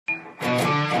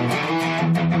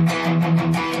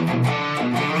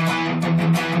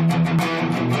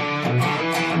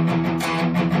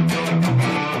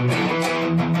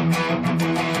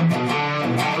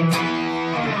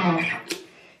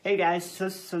guys, so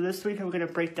this week I'm going to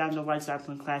break down the Led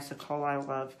Zeppelin classic, Lotta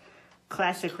Love.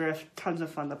 Classic riff, tons of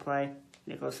fun to play.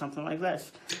 It goes something like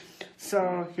this.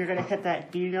 So you're going to hit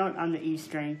that D note on the E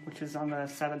string, which is on the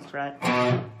 7th fret.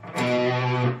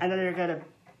 And then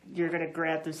you're going to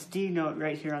grab this D note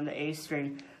right here on the A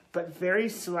string, but very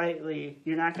slightly.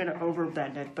 You're not going to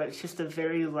overbend it, but it's just a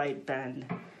very light bend.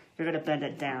 You're going to bend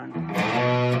it down.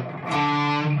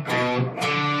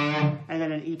 And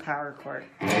then an E power chord.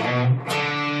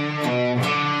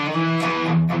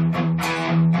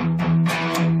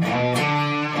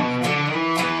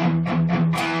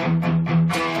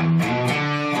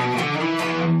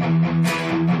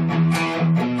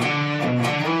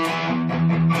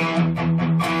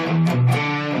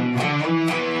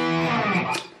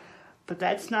 But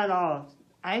that's not all.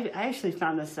 I actually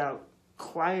found this out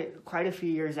quite a few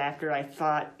years after I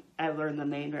thought I learned the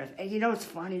main riff. And you know, it's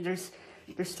funny, there's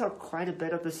still quite a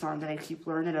bit of the song that I keep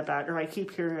learning about, or I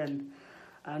keep hearing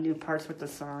new parts with the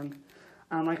song.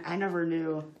 Like, I never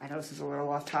knew, I know this is a little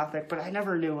off topic, but I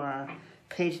never knew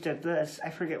Page did this. I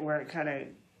forget where it kind of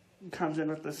comes in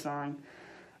with the song.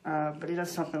 But he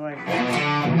does something like...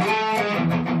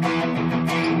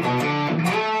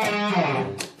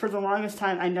 For the longest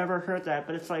time, I never heard that,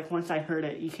 but it's like once I heard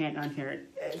it, you can't unhear it.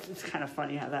 It's kind of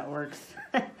funny how that works.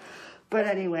 But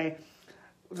anyway,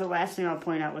 the last thing I'll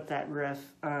point out with that riff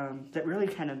that really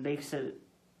kind of makes it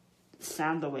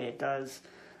sound the way it does,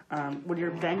 when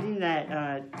you're bending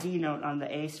that D note on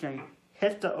the A string,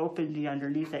 hit the open D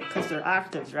underneath it, because they're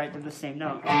octaves, right? They're the same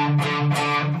note.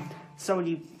 So when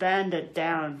you bend it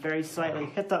down very slightly,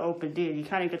 hit the open D, and you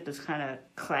kind of get this kind of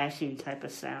clashing type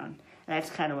of sound. And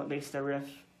that's kind of what makes the riff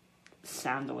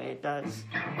sound the way it does.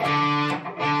 Here,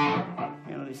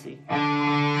 let me see.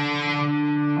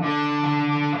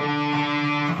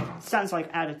 It sounds like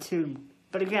out of tune.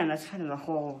 But again, that's kind of the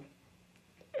whole...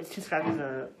 It's just got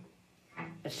the...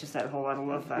 It's just that whole Lotta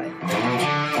Love vibe.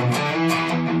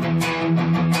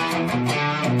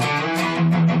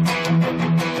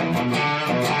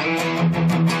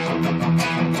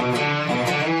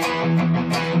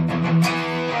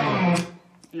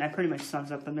 And that pretty much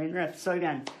sums up the main riff. So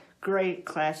again, great,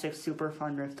 classic, super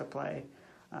fun riff to play.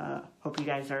 Hope you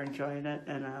guys are enjoying it,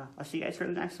 and I'll see you guys for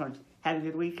the next one. Have a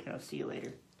good week, and I'll see you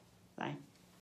later. Bye.